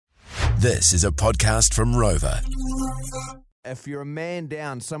This is a podcast from Rover. If you're a man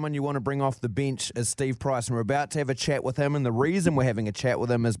down, someone you want to bring off the bench is Steve Price, and we're about to have a chat with him, and the reason we're having a chat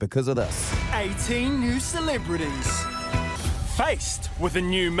with him is because of this. 18 new celebrities faced with a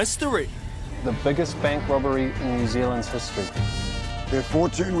new mystery. The biggest bank robbery in New Zealand's history. Their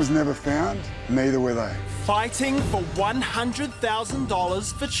fortune was never found, neither were they. Fighting for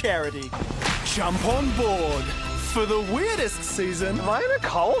 $100,000 for charity. Jump on board for the weirdest season Am I in a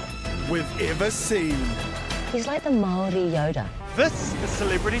cult? we've ever seen. He's like the Māori Yoda. This is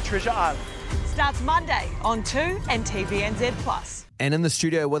Celebrity Treasure Island. Starts Monday on 2 and TVNZ Plus. And in the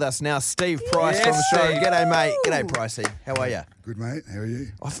studio with us now, Steve Price from the show. G'day, mate. G'day, Pricey. How are you? Good, mate. How are you?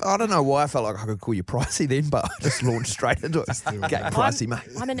 I don't know why I felt like I could call you Pricey then, but I just launched straight into it. G'day, Pricey, mate.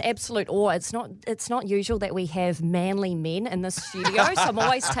 I'm in absolute awe. It's not usual that we have manly men in this studio, so I'm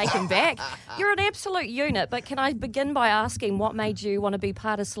always taken back. You're an absolute unit, but can I begin by asking what made you want to be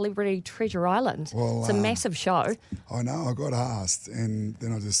part of Celebrity Treasure Island? Well, it's a massive show. I know, I got asked, and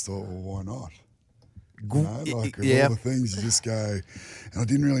then I just thought, well, why not? You know, like of yeah. all the things you just go, and I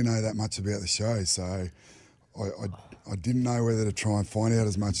didn't really know that much about the show, so I didn't know whether to try and find out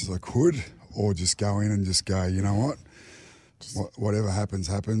as much as I could, or just go in and just go, you know what, whatever happens,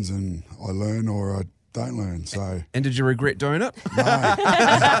 happens, and I learn or I don't learn. So. And did you regret doing it? No,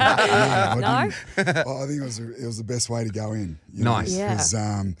 I No? didn't. I think it was the best way to go in. Nice. Yeah. Because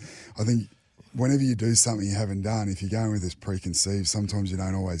I think whenever you do something you haven't done, if you're going with this preconceived, sometimes you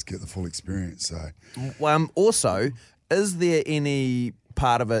don't always get the full experience. So Also, is there any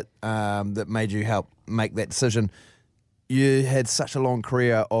part of it that made you help make that decision? You had such a long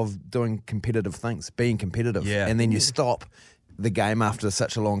career of doing competitive things, being competitive, and then you stop the game after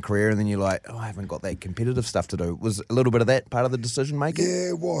such a long career, and then you're like, oh, I haven't got that competitive stuff to do. Was a little bit of that part of the decision making? yeah,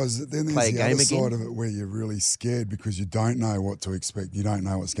 it was. Then there's Play a the game other again? side of it where you're really scared because you don't know what to expect. You don't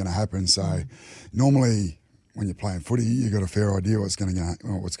know what's going to happen. So normally when you're playing footy, you've got a fair idea what's going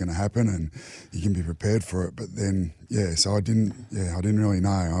to happen, and you can be prepared for it. But then, so I didn't really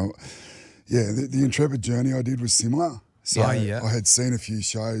know. The Intrepid journey I did was similar. So I had seen a few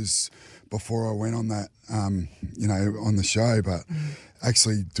shows before I went on that, on the show, but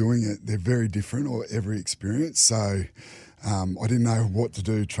actually doing it, they're very different, or every experience. So I didn't know what to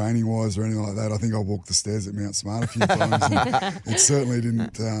do training-wise or anything like that. I think I walked the stairs at Mount Smart a few times, and it certainly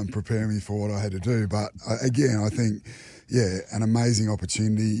didn't prepare me for what I had to do. But again, I think, an amazing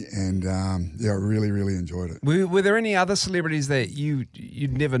opportunity, and I really, really enjoyed it. Were there any other celebrities that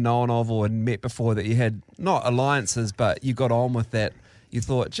you'd never known of or had met before that you had, not alliances, but you got on with that? You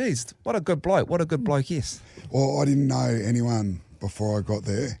thought, geez, what a good bloke, yes. Well, I didn't know anyone before I got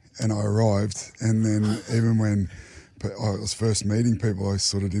there, and I arrived, and then even when I was first meeting people, I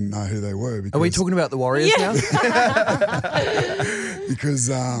sort of didn't know who they were. Because, Are we talking about the Warriors now? because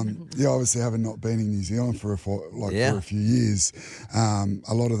obviously having not been in New Zealand for a few years,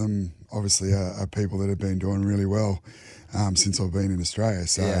 a lot of them obviously are people that have been doing really well since I've been in Australia.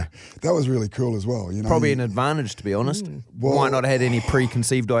 So that was really cool as well. You know, Probably an advantage, to be honest. Might not have had any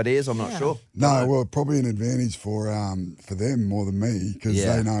preconceived ideas, I'm not sure. No, well, probably an advantage for them more than me, because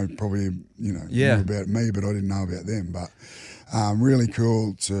they know probably knew about me, but I didn't know about them. But really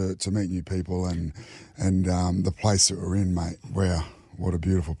cool to meet new people, and the place that we're in, mate. Wow, what a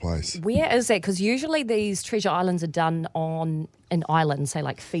beautiful place. Where is that? Because usually these treasure islands are done on an island, say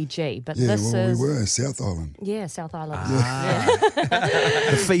like Fiji, but this is... we were South Island. Yeah, South Island.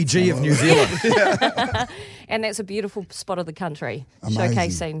 The Fiji of New Zealand. And that's a beautiful spot of the country,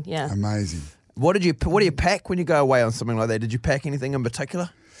 Amazing. showcasing, Amazing. What do you pack when you go away on something like that? Did you pack anything in particular?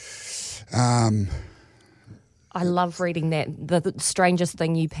 I love reading that. The strangest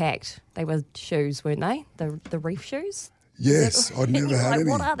thing you packed, they were shoes, weren't they? The reef shoes? Yes, I'd never had any.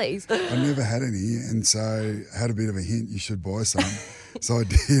 What are these? I never had any, and so had a bit of a hint, you should buy some. So I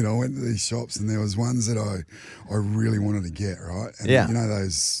did. I went to these shops, and there was ones that I really wanted to get, right? And you know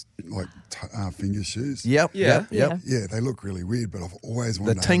those like finger shoes? Yep. Yeah, they look really weird, but I've always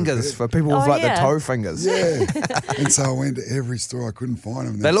wanted The to have a tingers pair. for people with the toe fingers. Yeah. And so I went to every store, I couldn't find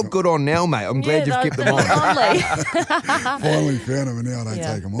them. They look good on now, mate. I'm glad you've kept them on. Finally found them, and now I don't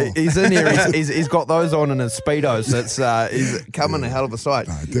take them off. He's in here. He's got those on in his Speedos. He's coming a hell of a sight.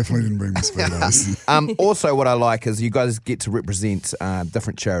 No, definitely didn't bring my Speedos. Also, what I like is you guys get to represent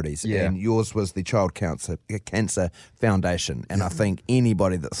different charities. Yeah. And yours was the Child Cancer Foundation. And I think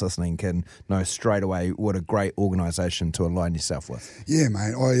anybody that's listening can know straight away what a great organisation to align yourself with. Yeah,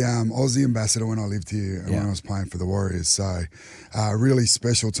 mate. I was the ambassador when I lived here and when I was playing for the Warriors. So really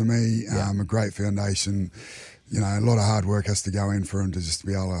special to me. A great foundation. a lot of hard work has to go in for them to just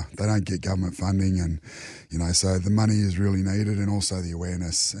be able to, they don't get government funding, and, so the money is really needed, and also the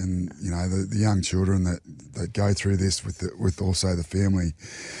awareness, and, the young children that go through this with also the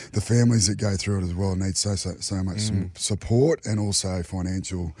families that go through it as well need so much support and also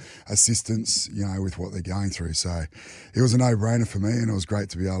financial assistance, with what they're going through. So it was a no-brainer for me, and it was great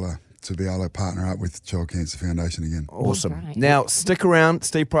to be able to partner up with Child Cancer Foundation again. Awesome. Right. Now, stick around.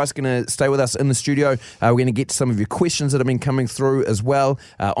 Steve Price going to stay with us in the studio. We're going to get to some of your questions that have been coming through as well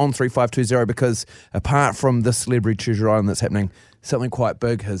on 3520, because apart from this Celebrity Treasure Island that's happening, something quite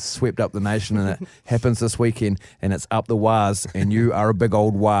big has swept up the nation, and it happens this weekend, and it's up the Waz, and you are a big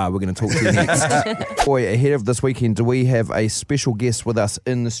old wah. We're going to talk to you next. Boy, ahead of this weekend, do we have a special guest with us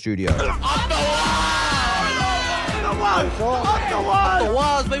in the studio?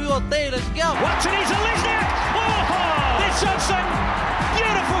 Baby, let's go. Watson, he's a Lesniak. Oh, there's Johnson.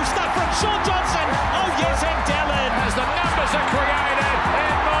 Beautiful stuff from Sean Johnson. Oh, yes, and Dallin. As the numbers are created,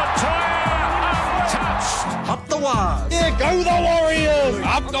 and Montoya untouched. Up the Waz. Yeah, go the Warriors.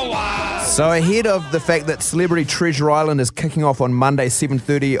 Up the Waz. So ahead of the fact that Celebrity Treasure Island is kicking off on Monday,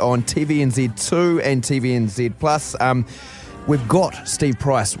 7:30 on TVNZ2 and TVNZ Plus, we've got Steve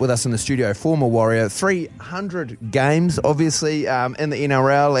Price with us in the studio, former Warrior. 300 games, obviously, in the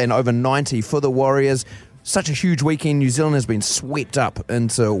NRL, and over 90 for the Warriors. Such a huge weekend. New Zealand has been swept up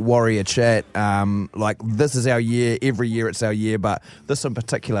into Warrior chat. This is our year. Every year it's our year, but this in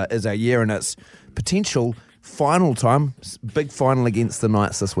particular is our year, and it's potential final time. Big final against the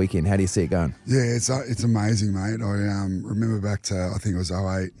Knights this weekend. How do you see it going? Yeah, it's amazing, mate. I remember back to, I think it was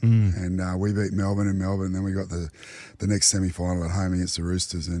 08, and we beat Melbourne in Melbourne, and then we got the next semi-final at home against the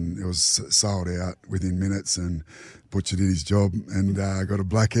Roosters, and it was sold out within minutes, and Butcher did his job and got a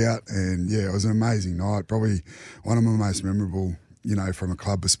blackout, and yeah, it was an amazing night. Probably one of my most memorable, from a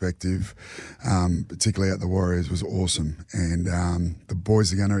club perspective, particularly at the Warriors, was awesome. And the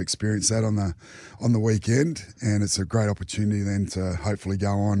boys are going to experience that on the weekend, and it's a great opportunity then to hopefully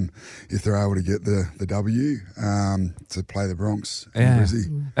go on, if they're able to get the W, to play the Bronx in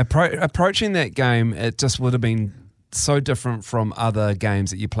Brizzy. Approaching that game, it just would have been so different from other games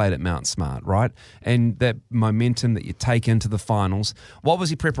that you played at Mount Smart, right? And that momentum that you take into the finals. What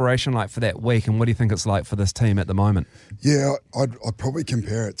was your preparation like for that week, and what do you think it's like for this team at the moment? Yeah, I'd probably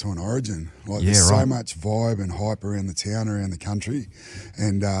compare it to an Origin. There's so much vibe and hype around the town, around the country,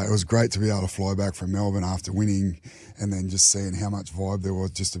 and it was great to be able to fly back from Melbourne after winning, and then just seeing how much vibe there was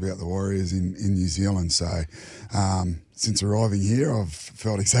just about the Warriors in New Zealand. So since arriving here, I've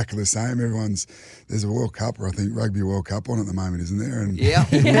felt exactly the same. There's a World Cup, or I think Rugby World Cup on at the moment, isn't there? And yeah.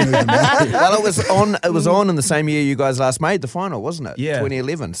 Well, it was on in the same year you guys last made the final, wasn't it? Yeah.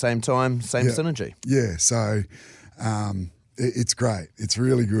 2011, same time, same synergy. Yeah, so it's great. It's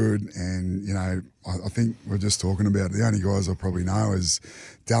really good, and I think we're just talking about it. The only guys I probably know is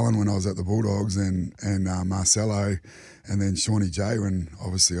Dallin when I was at the Bulldogs, and Marcelo, and then Shawnee J when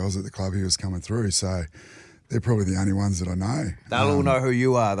obviously I was at the club. He was coming through, so they're probably the only ones that I know. They'll all know who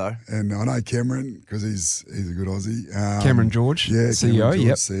you are, though. And I know Cameron because he's a good Aussie. Cameron George, CEO,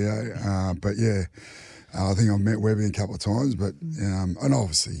 George, CEO. But yeah, I think I've met Webby a couple of times, but and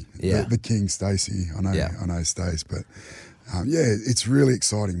obviously the King Stacey. I know Stace, but it's really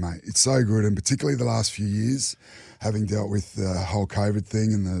exciting, mate. It's so good, and particularly the last few years, having dealt with the whole COVID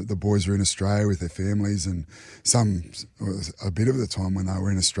thing, and the boys were in Australia with their families, and a bit of the time when they were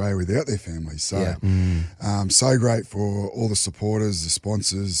in Australia without their families. So, so great for all the supporters, the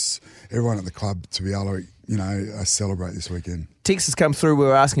sponsors, everyone at the club to be able to, celebrate this weekend. Texts has come through. We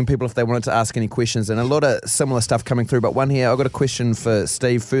were asking people if they wanted to ask any questions, and a lot of similar stuff coming through. But one here, I've got a question for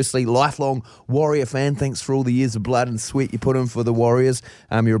Steve. Firstly, lifelong Warrior fan. Thanks for all the years of blood and sweat you put in for the Warriors.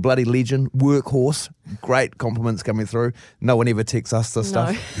 You're a bloody legend, workhorse. Great compliments coming through. No one ever texts us this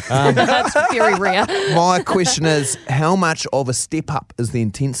stuff. That's very rare. My question is, how much of a step up is the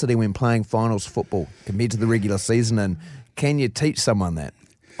intensity when playing finals football compared to the regular season, and can you teach someone that?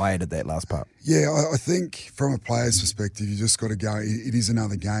 I added that last part. Yeah, I think from a player's perspective, you just got to go. It is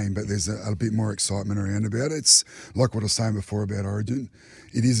another game, but there's a bit more excitement around about it. It's like what I was saying before about Origin.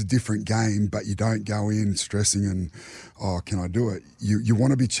 It is a different game, but you don't go in stressing and, can I do it? You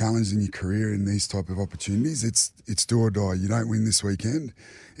want to be challenged in your career in these type of opportunities. It's do or die. You don't win this weekend,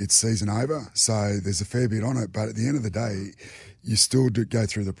 it's season over. So there's a fair bit on it, but at the end of the day, you still do go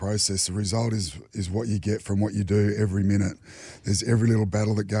through the process. The result is what you get from what you do every minute. There's every little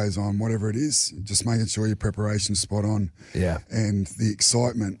battle that goes on, whatever it is, just making sure your preparation's spot on. Yeah. And the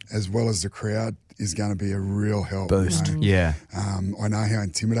excitement as well as the crowd is going to be a real help. Boost. You know? Yeah. I know how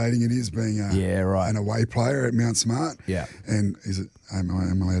intimidating it is being an away player at Mount Smart. Yeah. And am I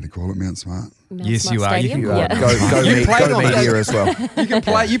allowed to call it Mount Smart? Mount Yes, Smart you are. You Stadium? can Go You meet played on it. media as well. You can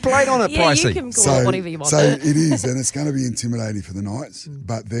play. You played on it, Yeah, Pricey. you can call it whatever you want. So it is, and it's going to be intimidating for the Knights,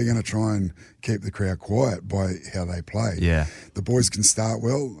 but they're going to try and keep the crowd quiet by how they play. Yeah. The boys can start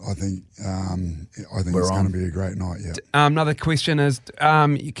well. I think it's going to be a great night. Yeah. Another question is,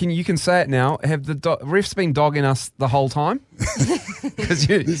 you can say it now. Have the refs been dogging us the whole time? Because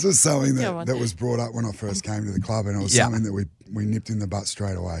This was something Go on. that was brought up when I first came to the club, and it was Yeah. something that we nipped in the butt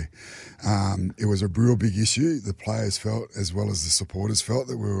straight away. It was a real big issue. The players felt, as well as the supporters felt,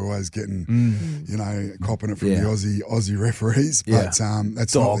 that we were always getting, copping it from Yeah. the Aussie referees. Yeah. But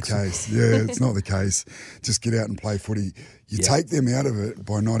that's Dogs. not the case. Yeah, it's not the case. Just get out and play footy. You take them out of it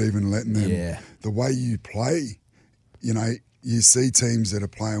by not even letting them. Yeah. The way you play, you see teams that are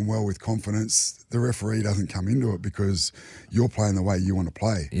playing well with confidence. The referee doesn't come into it because you're playing the way you want to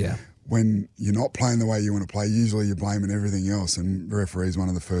play. Yeah. When you're not playing the way you want to play, usually you're blaming everything else, and the referee is one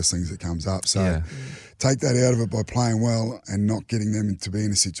of the first things that comes up. So take that out of it by playing well and not getting them to be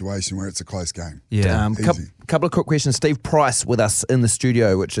in a situation where it's a close game. yeah. Easy. Couple of quick questions. Steve Price with us in the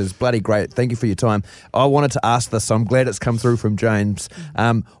studio, which is bloody great. Thank you for your time. I wanted to ask this, so I'm glad it's come through from James.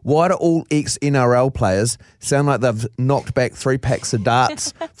 Why do all ex-NRL players sound like they've knocked back 3 packs of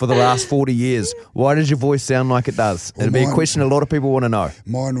darts for the last 40 years? Why does your voice sound like it does? Well, It'd be a question a lot of people want to know.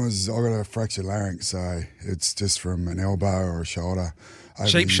 Mine was, I got a fractured larynx, so it's just from an elbow or a shoulder.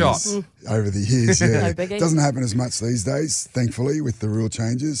 Cheap shot. Over the years, yeah. No biggie. Doesn't happen as much these days, thankfully, with the rule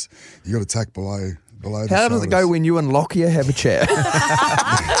changes. You got to tack below the How does it go shoulders. when you and Lockyer have a chat?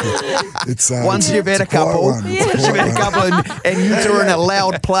 It's Once you've had a it's quiet couple, one. It's once you've had a quiet couple, one. and you two are in a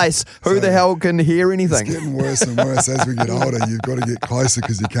loud place, who the hell can hear anything? It's getting worse and worse as we get older. You've got to get closer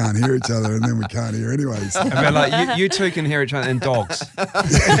because you can't hear each other, and then we can't hear anyways. I mean, like you two can hear each other, and dogs. They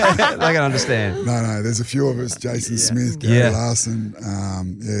can understand. No, there's a few of us. Jason Smith, Gary Yeah. Larson,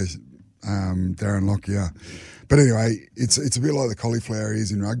 Darren Lockyer. But anyway, it's a bit like the cauliflower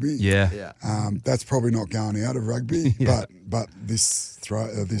ears in rugby. Yeah. That's probably not going out of rugby, but this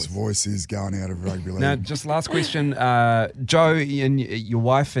voice is going out of rugby league. Now, just last question. Joe and your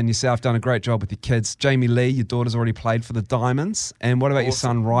wife and yourself done a great job with your kids. Jamie Lee, your daughter's already played for the Diamonds. And what about your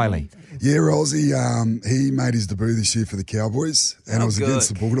son, Riley? Yeah, Rolsey, he made his debut this year for the Cowboys, and it was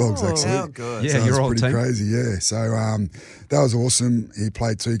against the Bulldogs, actually. How good. Yeah, so your it old was pretty team. crazy, yeah. So that was awesome. He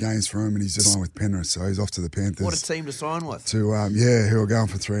played 2 games for him, and he's just on with Penrith, so he's off to the Panthers. What a team to sign with. Who are going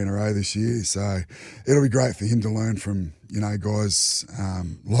for 3 in a row this year. So it'll be great for him to learn from, guys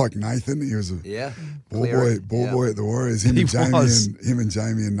like Nathan. He was a ball boy at the Warriors. Him He and Jamie was. and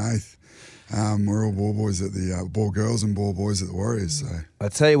Jamie and Nath. We're all ball boys at the ball girls and ball boys at the Warriors. So I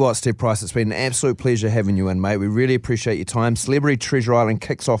tell you what, Steve Price, it's been an absolute pleasure having you in, mate. We really appreciate your time. Celebrity Treasure Island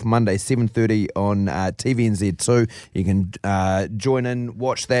kicks off Monday, 7:30 on TVNZ2. You can join in,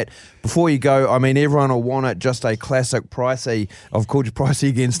 watch that. Before you go, I mean, everyone will want it. Just a classic Pricey. I've called you Pricey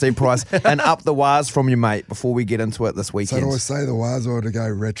again, Steve Price. And up the wires from you, mate, before we get into it this so weekend. do I say the Waz or to go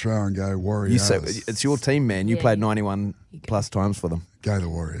retro and go Warriors? You say, it's your team, man. You Yeah, played 91 plus times for them. Go the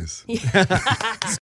Warriors.